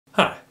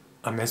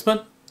I'm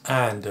Esben,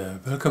 and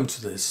welcome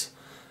to this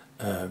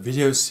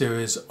video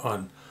series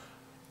on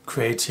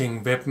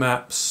creating web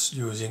maps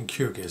using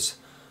QGIS.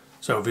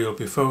 So we'll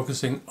be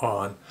focusing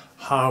on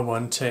how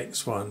one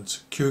takes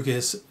one's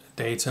QGIS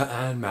data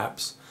and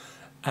maps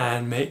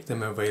and make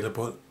them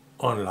available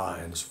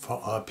online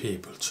for other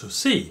people to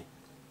see.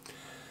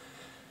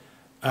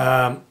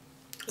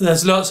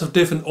 There's lots of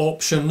different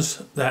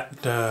options that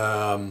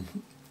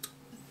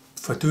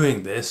for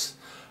doing this.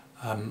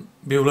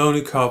 We will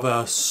only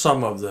cover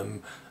some of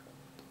them.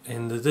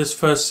 In this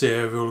first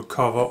series we will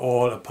cover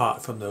all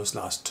apart from those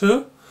last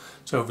two.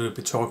 So we'll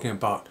be talking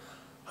about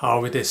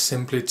how we just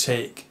simply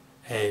take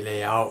a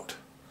layout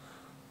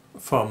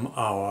from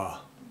our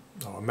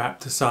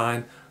map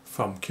design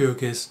from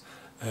QGIS,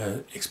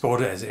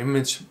 export it as an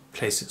image,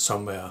 place it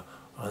somewhere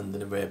on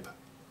the web.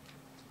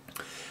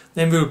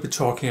 Then we'll be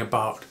talking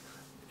about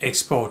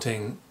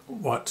exporting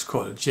what's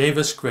called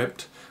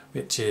JavaScript,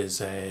 which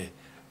is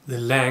the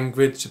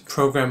language, the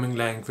programming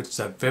language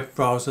that web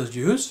browsers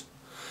use.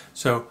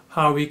 So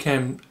how we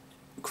can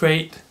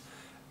create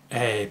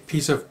a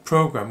piece of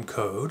program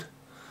code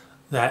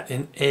that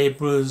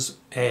enables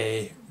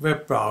a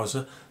web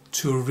browser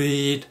to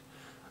read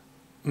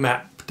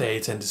map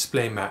data and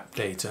display map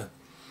data.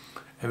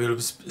 And we'll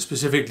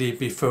specifically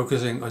be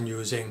focusing on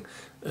using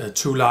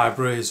two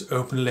libraries,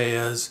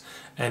 OpenLayers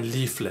and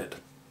Leaflet.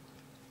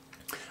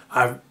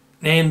 I've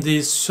named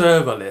these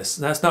serverless.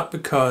 That's not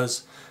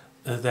because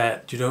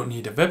that you don't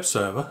need a web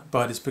server,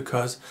 but it's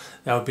because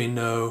there will be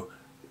no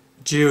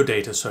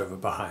geodata server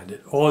behind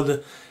it. All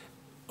the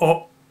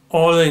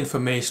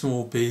information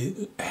will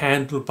be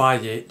handled by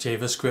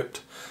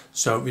JavaScript,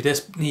 so we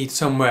just need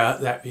somewhere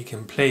that we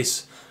can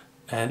place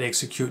and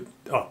execute,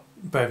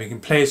 where we can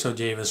place our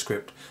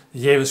JavaScript.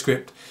 The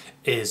JavaScript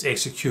is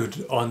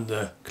executed on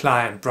the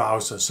client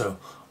browser, so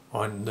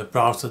on the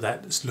browser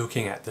that is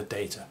looking at the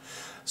data.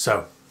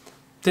 So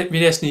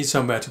we just need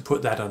somewhere to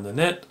put that on the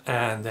net,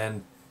 and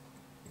then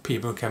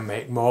people can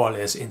make more or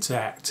less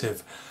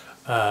interactive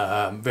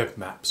web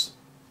maps.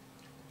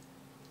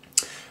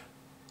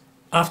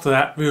 After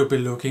that, we will be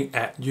looking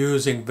at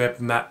using web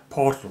map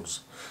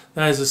portals.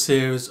 There is a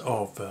series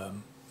of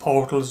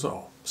portals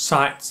or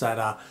sites that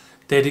are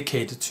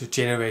dedicated to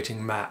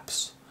generating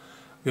maps.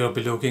 We will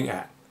be looking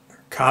at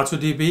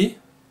Cartodb.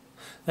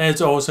 There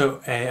is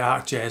also a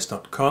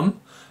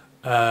ArcGIS.com,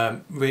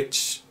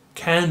 which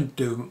can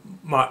do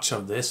much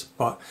of this,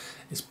 but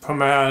it's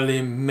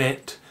primarily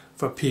meant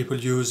for people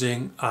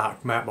using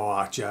ArcMap or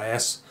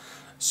ArcGIS.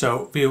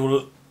 So we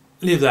will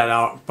leave that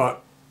out,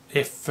 but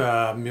if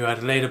you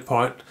at a later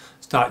point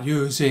start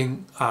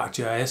using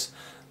ArcGIS,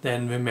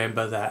 then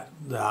remember that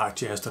the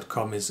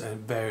ArcGIS.com is a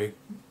very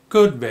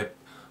good web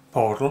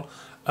portal,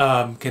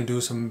 can do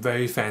some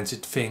very fancy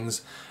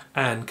things,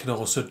 and can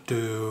also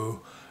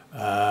do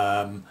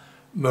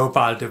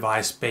mobile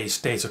device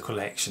based data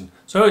collection.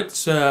 So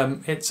it's a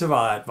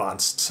rather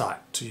advanced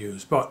site to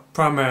use, but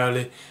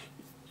primarily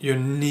you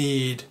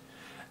need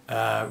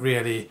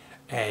really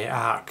a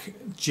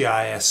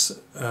ArcGIS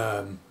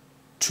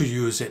to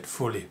use it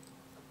fully.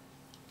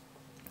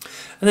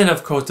 And then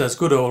of course there's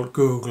good old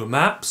Google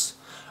Maps.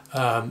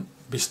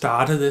 We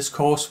started this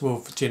course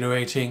with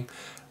generating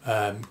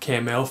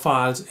KML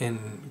files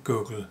in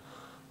Google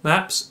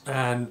Maps,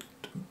 and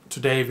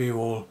today we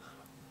will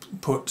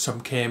put some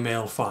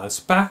KML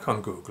files back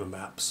on Google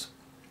Maps.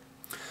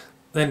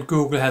 Then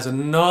Google has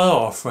another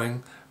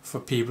offering for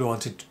people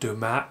wanting to do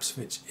maps,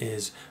 which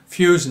is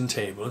fusion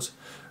tables.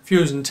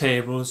 Fusion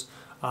tables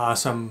are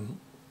some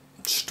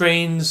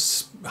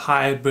strange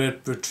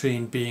hybrid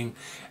between being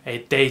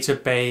a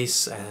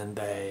database and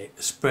a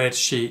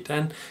spreadsheet,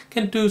 and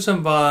can do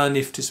some rather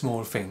nifty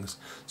small things.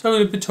 So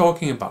we'll be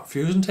talking about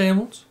fusion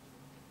tables,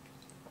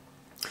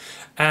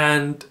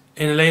 and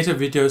in a later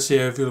video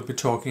series we'll be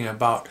talking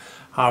about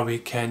how we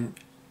can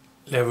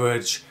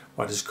leverage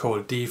what is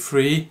called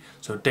D3,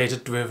 so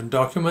data-driven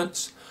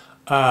documents,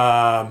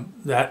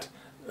 that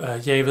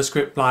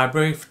JavaScript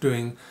library for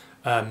doing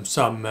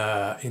some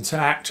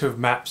interactive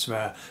maps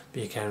where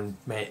we can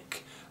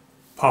make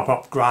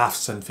pop-up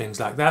graphs and things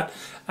like that.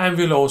 And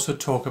we'll also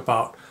talk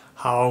about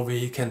how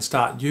we can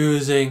start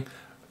using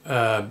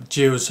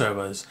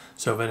GeoServers.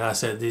 So when I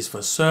said these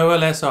were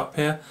serverless up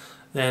here,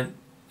 then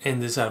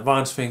in this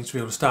advanced things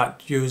we'll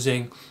start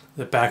using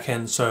the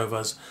backend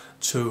servers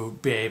to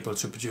be able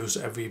to produce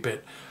a wee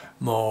bit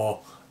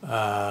more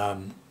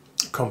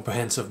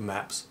comprehensive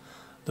maps.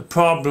 The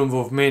problem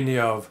with many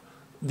of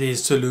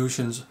these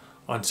solutions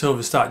until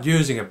we start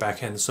using a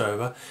backend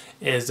server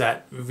is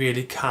that we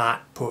really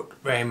can't put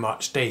very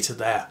much data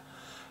there.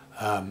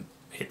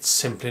 It's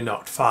simply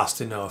not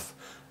fast enough,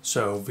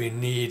 so we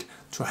need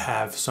to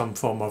have some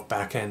form of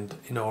backend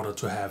in order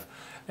to have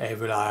a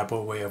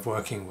reliable way of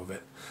working with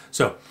it.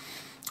 So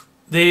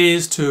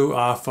these two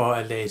are for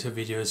a later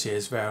video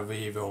series where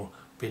we will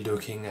be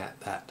looking at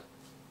that.